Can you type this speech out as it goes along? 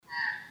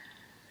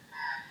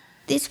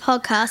This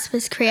podcast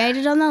was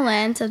created on the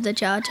lands of the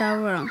Dja Dja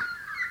Wurrung.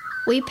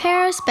 We pay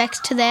our respects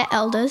to their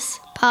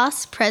elders,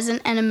 past,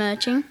 present and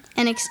emerging,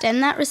 and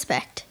extend that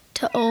respect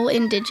to all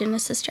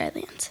Indigenous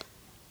Australians.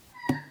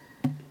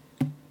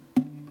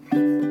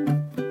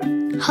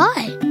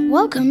 Hi,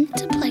 welcome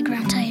to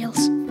Playground Tales,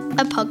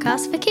 a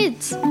podcast for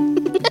kids.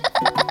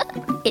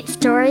 It's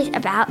stories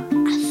about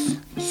us,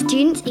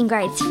 students in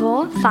grades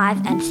 4,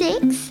 5 and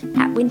 6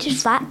 at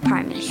Winters Flat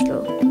Primary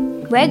School.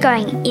 We're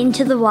going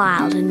into the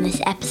wild in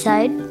this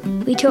episode.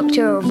 We talk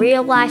to a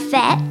real-life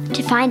vet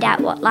to find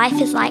out what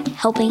life is like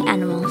helping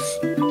animals.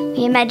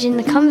 We imagine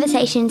the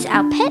conversations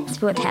our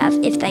pets would have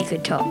if they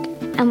could talk,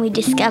 and we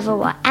discover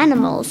what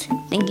animals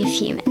think of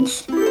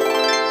humans.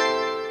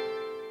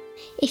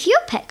 If your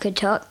pet could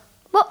talk,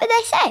 what would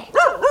they say?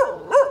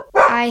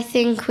 I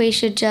think we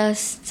should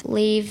just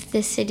leave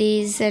the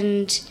cities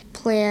and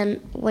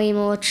plant way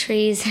more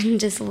trees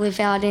and just live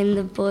out in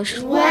the bush.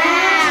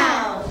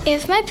 Wow!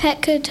 If my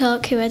pet could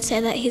talk, he would say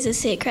that he's a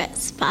secret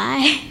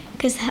spy,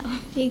 because that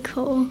would be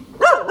cool.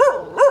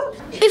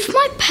 If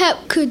my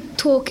pet could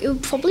talk, it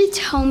would probably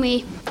tell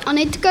me I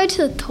need to go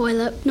to the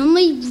toilet.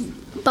 Normally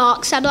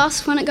barks at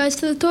us when it goes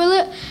to the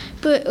toilet,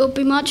 but it would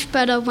be much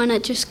better when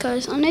it just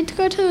goes, I need to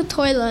go to the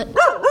toilet.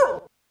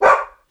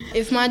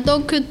 If my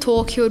dog could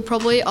talk, he would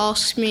probably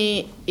ask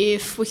me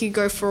if we could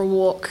go for a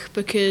walk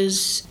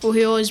because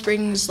he always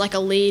brings like a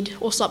lead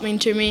or something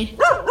to me.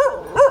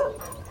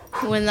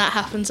 When that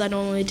happens, I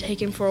normally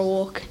take him for a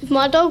walk. If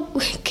my dog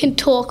can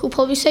talk, he'll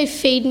probably say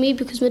feed me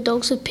because my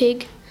dog's a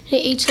pig. He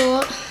eats a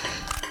lot.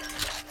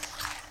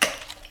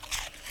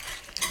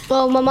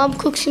 Well, my mum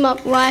cooks him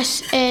up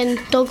rice and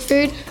dog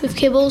food with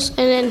kibbles, and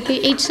then he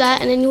eats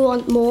that and then he'll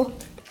want more.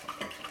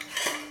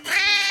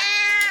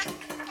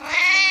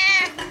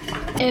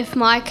 If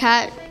my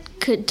cat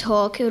could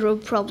talk, it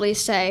would probably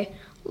say,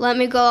 let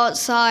me go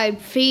outside,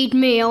 feed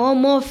me, I want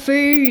more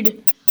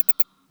food.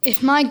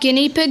 If my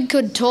guinea pig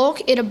could talk,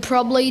 it'd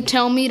probably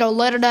tell me to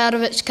let it out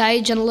of its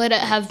cage and let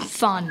it have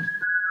fun.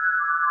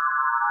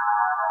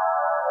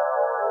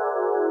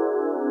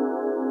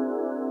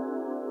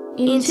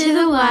 Into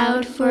the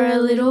wild for a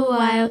little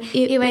while,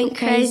 it went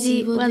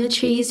crazy while the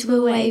trees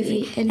were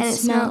wavy and it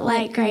smelt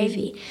like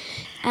gravy.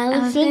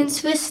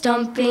 Elephants were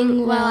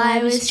stomping while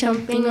I was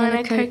chomping on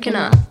a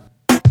coconut.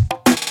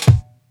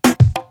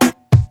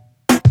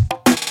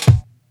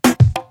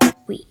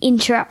 We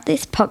interrupt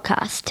this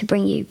podcast to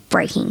bring you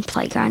breaking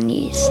playground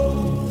news.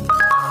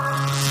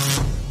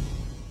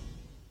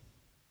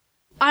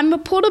 I'm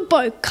reporter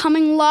Bo,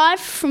 coming live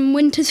from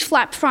Winters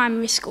Flat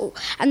Primary School,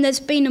 and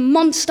there's been a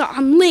monster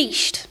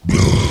unleashed.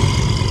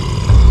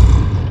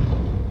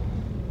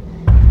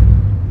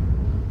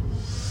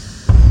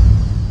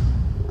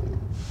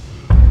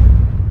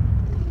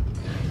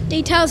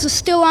 Details are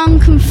still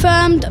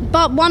unconfirmed,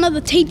 but one of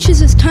the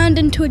teachers has turned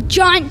into a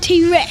giant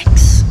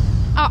T-Rex.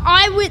 Our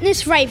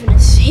eyewitness Raven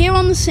is here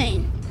on the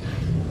scene.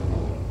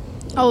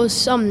 I was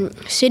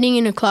sitting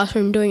in a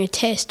classroom doing a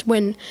test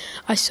when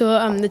I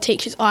saw the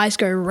teacher's eyes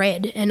go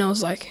red and I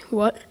was like,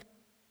 what?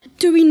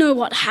 Do we know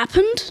what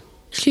happened?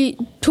 She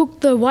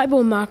took the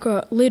whiteboard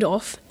marker lid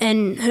off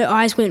and her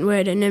eyes went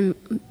red and then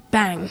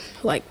bang,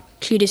 like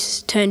she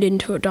just turned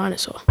into a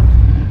dinosaur.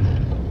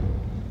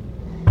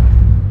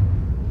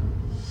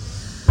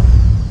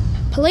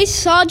 Police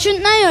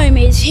Sergeant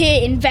Naomi is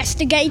here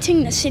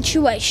investigating the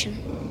situation.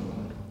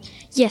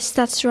 Yes,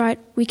 that's right.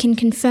 We can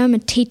confirm a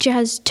teacher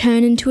has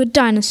turned into a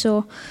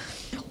dinosaur.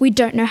 We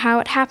don't know how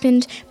it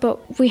happened,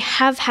 but we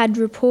have had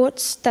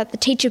reports that the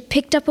teacher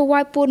picked up a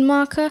whiteboard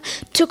marker,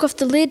 took off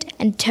the lid,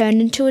 and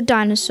turned into a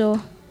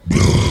dinosaur.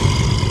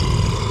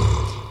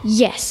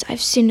 Yes,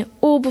 I've seen it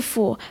all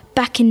before.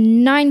 Back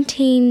in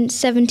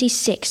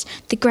 1976,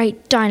 the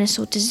great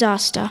dinosaur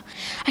disaster.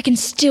 I can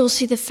still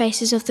see the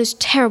faces of those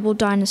terrible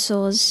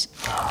dinosaurs.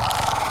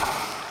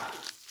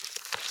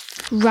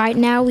 Right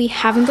now, we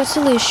haven't got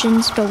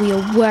solutions, but we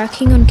are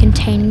working on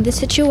containing the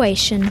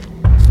situation.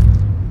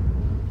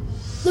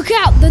 Look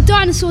out, the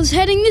dinosaur's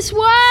heading this way!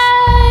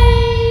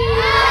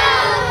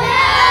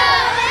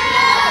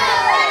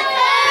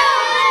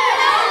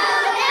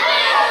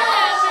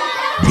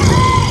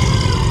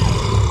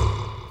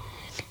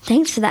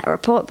 Thanks for that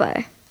report,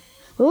 Bo.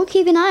 We'll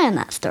keep an eye on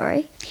that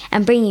story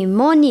and bring you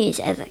more news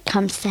as it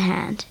comes to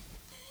hand.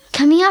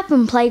 Coming up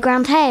on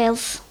Playground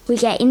Tales, we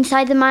get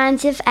inside the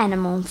minds of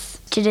animals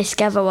to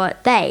discover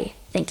what they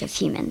think of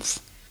humans.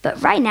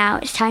 But right now,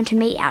 it's time to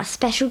meet our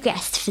special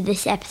guest for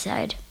this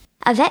episode.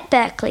 Yvette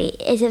Berkeley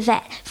is a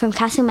vet from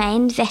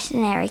Castlemaine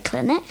Veterinary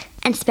Clinic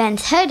and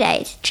spends her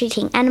days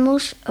treating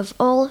animals of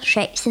all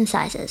shapes and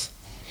sizes.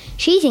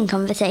 She's in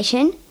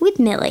conversation with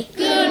Millie.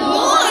 Good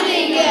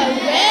morning,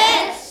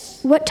 Yvette!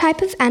 What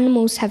type of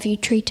animals have you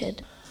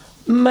treated?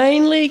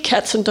 Mainly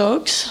cats and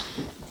dogs.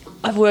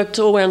 I've worked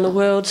all around the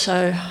world,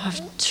 so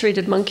I've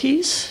treated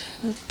monkeys,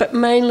 but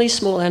mainly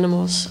small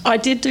animals. I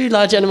did do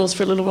large animals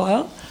for a little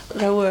while.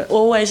 They were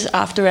always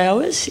after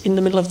hours in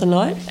the middle of the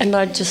night, and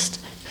it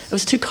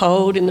was too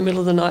cold in the middle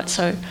of the night,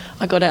 so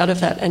I got out of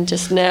that, and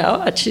just now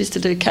I choose to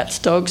do cats,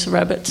 dogs,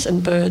 rabbits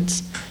and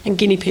birds and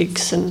guinea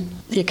pigs and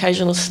the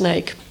occasional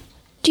snake.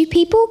 Do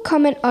people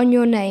comment on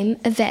your name,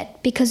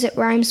 Yvette, because it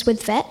rhymes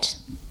with vet?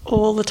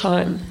 All the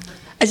time,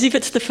 as if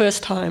it's the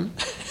first time.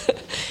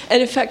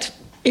 And in fact,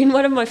 in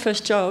one of my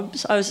first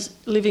jobs, I was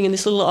living in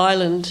this little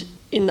island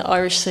in the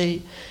Irish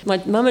Sea.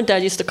 My mum and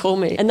dad used to call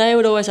me, and they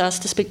would always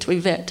ask to speak to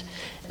Yvette.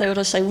 They would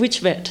always say, which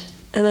vet?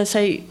 And I'd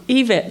say,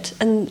 Yvette.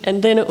 And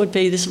then it would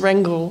be this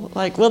wrangle,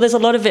 like, well, there's a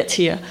lot of vets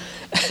here.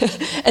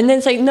 And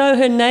then say, no,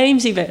 her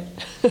name's Yvette.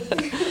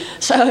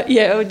 So,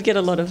 yeah, I would get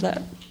a lot of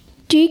that.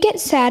 Do you get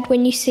sad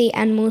when you see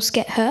animals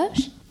get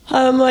hurt?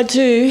 I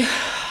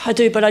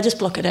do, but I just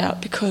block it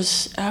out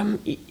because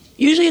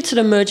usually it's an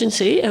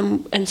emergency,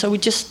 and so we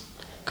just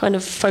kind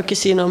of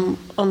focus in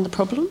on the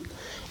problem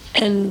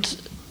and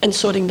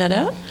sorting that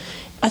out.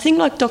 I think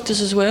like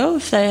doctors as well,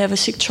 if they have a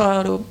sick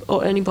child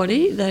or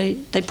anybody, they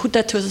put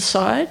that to the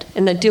side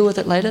and they deal with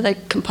it later. They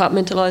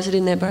compartmentalise it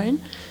in their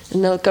brain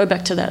and they'll go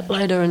back to that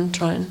later and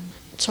try and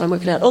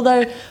work it out.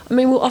 Although, I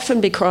mean, we'll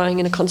often be crying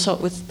in a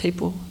consult with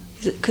people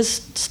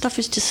because stuff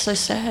is just so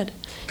sad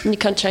and you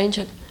can't change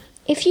it.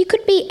 If you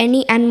could be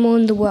any animal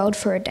in the world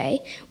for a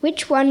day,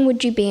 which one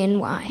would you be and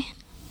why?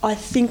 I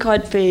think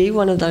I'd be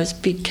one of those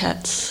big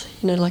cats,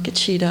 like a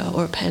cheetah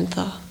or a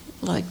panther,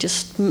 like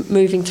just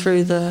moving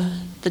through the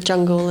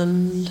jungle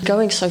and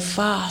going so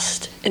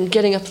fast and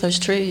getting up those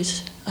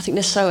trees. I think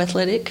they're so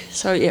athletic.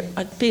 So, yeah,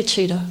 I'd be a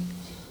cheetah.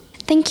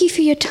 Thank you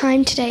for your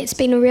time today. It's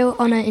been a real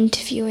honour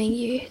interviewing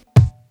you.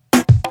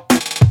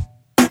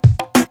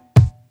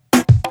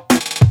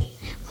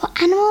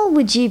 What animal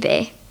would you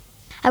be?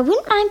 I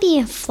wouldn't mind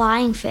being a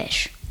flying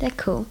fish. They're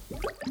cool.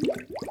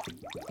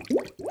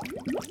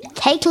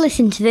 Take a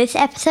listen to this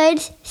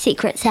episode's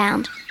secret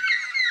sound.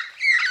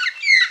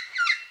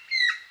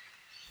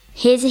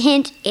 Here's a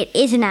hint, it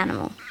is an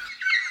animal.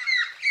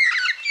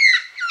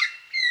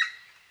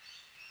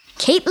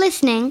 Keep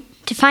listening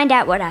to find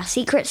out what our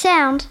secret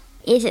sound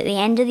is at the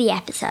end of the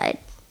episode.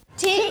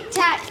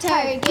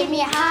 Tic-tac-toe, give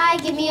me a high,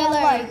 give me a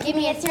low, give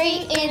me a 3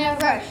 in a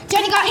row.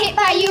 Johnny got hit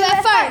by a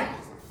UFO!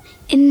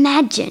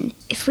 Imagine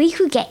if we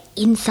could get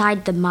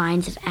inside the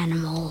minds of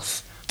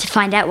animals to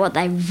find out what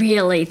they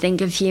really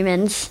think of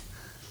humans.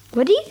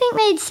 What do you think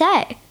they'd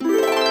say?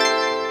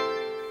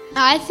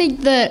 I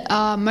think that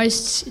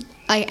most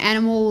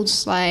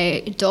animals,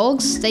 like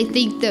dogs, they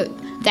think that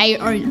they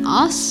own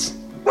us.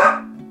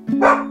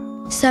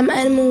 Some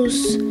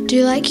animals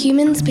do like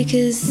humans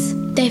because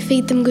they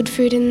feed them good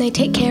food and they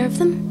take care of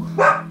them.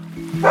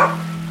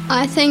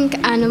 I think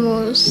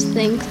animals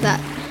think that,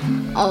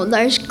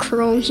 those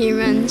cruel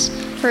humans,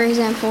 for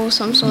example,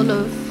 some sort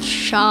of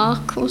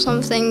shark or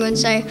something would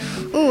say,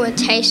 ooh, a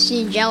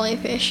tasty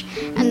jellyfish,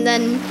 and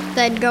then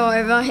they'd go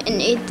over and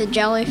eat the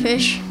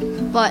jellyfish,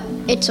 but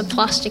it's a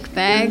plastic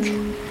bag,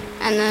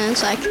 and then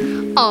it's like,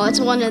 oh, it's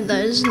one of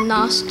those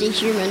nasty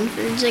human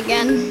foods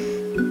again.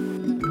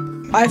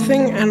 I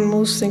think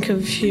animals think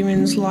of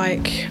humans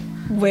like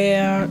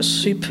we're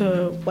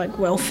super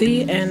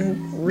wealthy and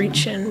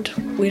rich and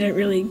we don't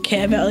really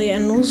care about the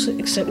animals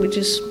except we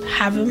just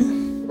have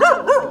them.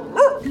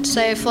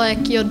 Say if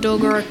your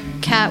dog or a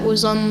cat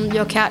was on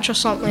your couch or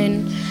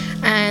something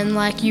and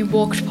you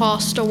walked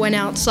past or went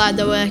outside,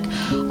 they were like,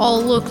 oh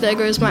look, there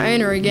goes my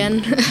owner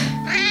again.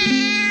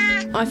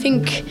 I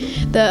think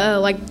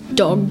that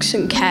dogs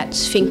and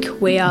cats think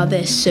we are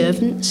their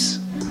servants.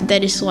 They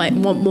just want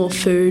more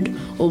food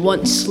or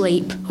want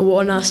sleep or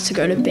want us to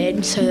go to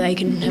bed so they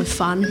can have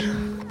fun.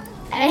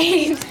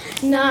 8,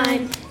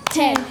 9,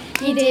 10.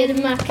 You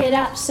didn't muck it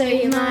up, so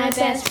you're my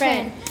best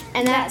friend.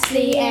 And that's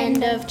the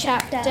end of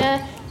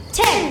chapter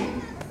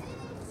 10.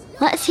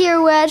 Let's hear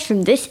a word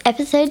from this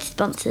episode's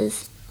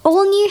sponsors.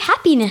 All new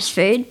happiness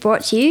food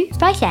brought to you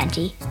by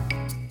Santi.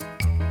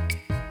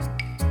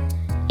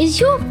 Is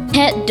your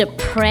pet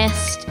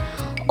depressed?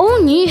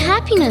 All new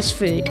happiness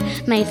food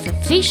made for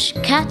fish,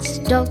 cats,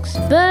 dogs,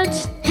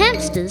 birds,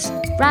 hamsters,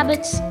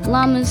 rabbits,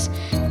 llamas,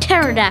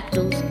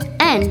 pterodactyls,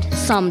 and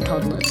some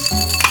toddlers.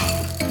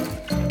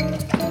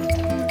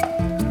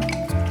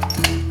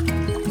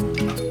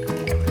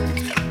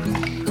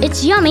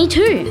 It's yummy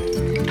too.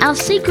 Our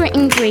secret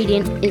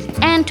ingredient is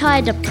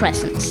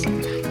antidepressants.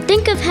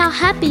 Think of how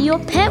happy your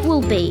pet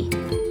will be.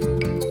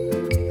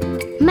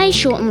 May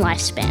shorten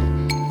lifespan.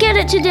 Get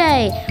it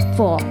today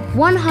for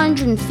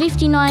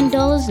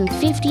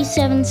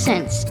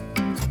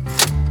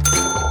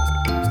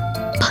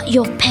 $159.57. But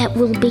your pet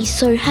will be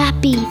so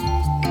happy.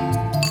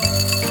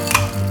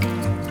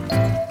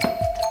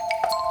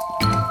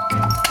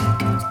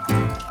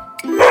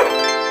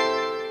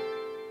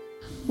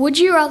 Would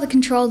you rather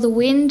control the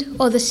wind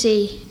or the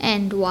sea,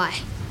 and why?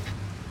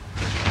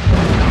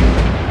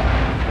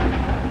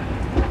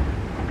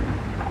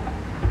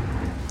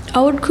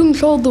 I would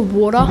control the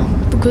water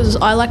because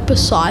I like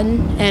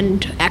Poseidon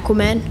and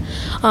Aquaman,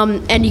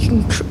 and you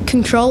can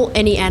control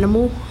any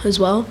animal as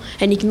well,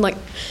 and you can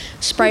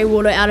spray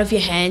water out of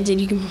your hands and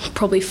you can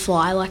probably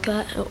fly like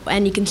that,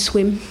 and you can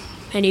swim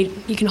and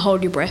you can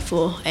hold your breath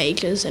for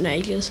ages and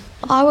ages.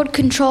 I would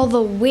control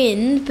the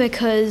wind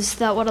because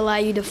that would allow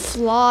you to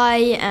fly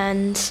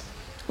and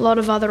a lot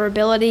of other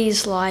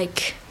abilities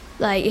like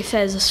Like if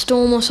there's a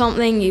storm or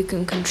something, you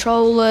can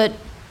control it,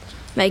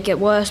 make it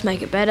worse,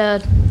 make it better.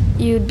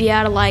 You'd be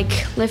able to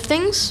like lift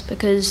things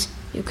because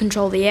you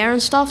control the air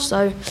and stuff,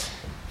 so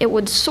it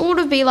would sort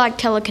of be like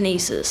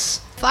telekinesis.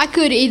 If I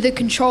could either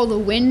control the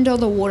wind or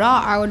the water,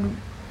 I would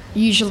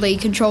usually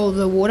control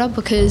the water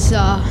because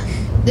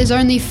there's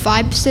only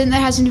 5% that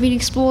hasn't been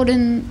explored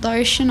in the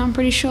ocean, I'm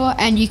pretty sure,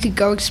 and you could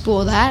go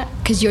explore that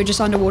because you're just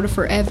underwater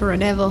forever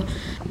and ever.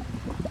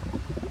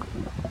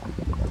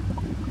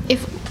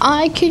 If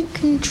I could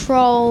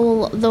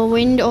control the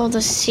wind or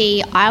the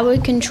sea, I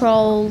would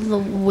control the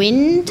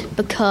wind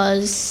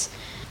because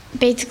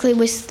basically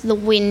with the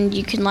wind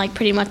you can like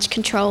pretty much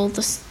control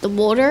the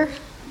water.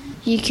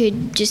 You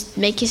could just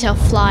make yourself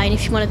fly, and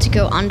if you wanted to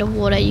go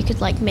underwater you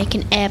could like make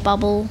an air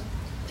bubble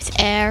with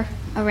air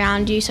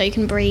around you so you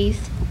can breathe.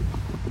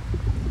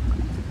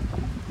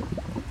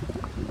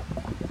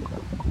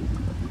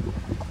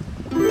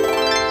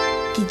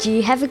 Did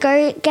you have a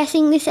go at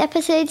guessing this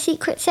episode's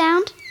secret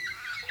sound?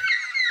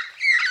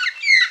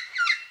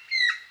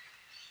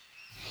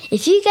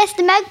 If you guessed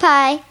a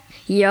magpie,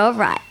 you're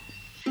right.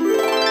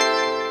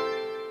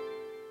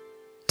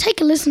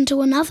 Take a listen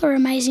to another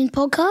amazing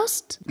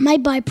podcast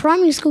made by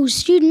primary school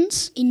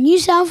students in New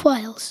South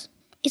Wales.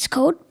 It's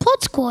called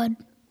Pod Squad.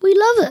 We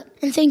love it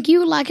and think you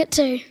will like it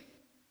too.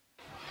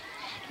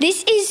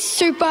 This is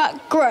super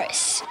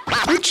gross.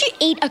 Would you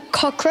eat a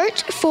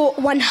cockroach for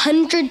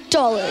 $100?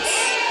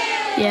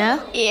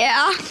 Yeah?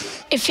 Yeah.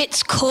 If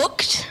it's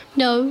cooked?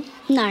 No.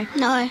 No.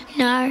 No.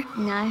 No.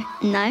 No.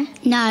 No.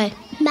 No.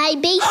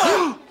 Maybe.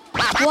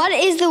 What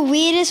is the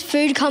weirdest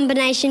food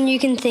combination you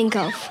can think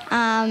of?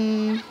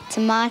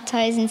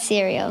 Tomatoes and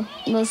cereal.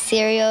 Well,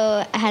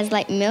 cereal has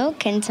like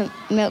milk, and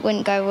milk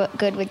wouldn't go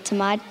good with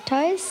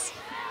tomatoes.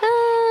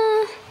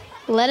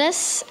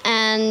 Lettuce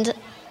and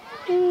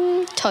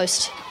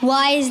toast.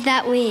 Why is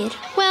that weird?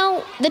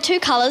 Well, the two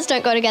colours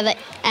don't go together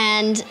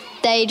and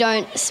they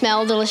don't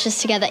smell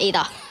delicious together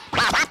either.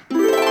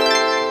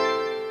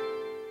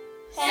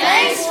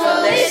 Thanks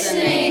for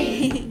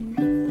listening.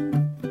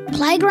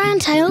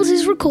 Playground Tales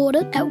is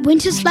recorded at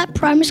Wintersflat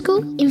Primary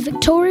School in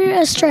Victoria,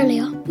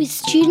 Australia, with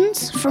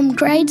students from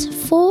grades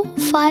 4,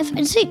 5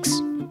 and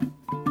 6.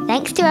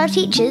 Thanks to our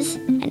teachers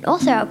and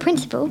also our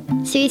principal,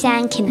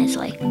 Suzanne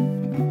Kinnersley.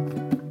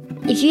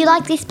 If you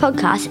like this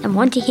podcast and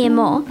want to hear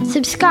more,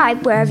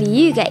 subscribe wherever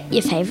you get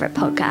your favourite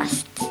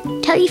podcasts.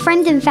 Tell your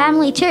friends and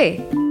family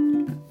too.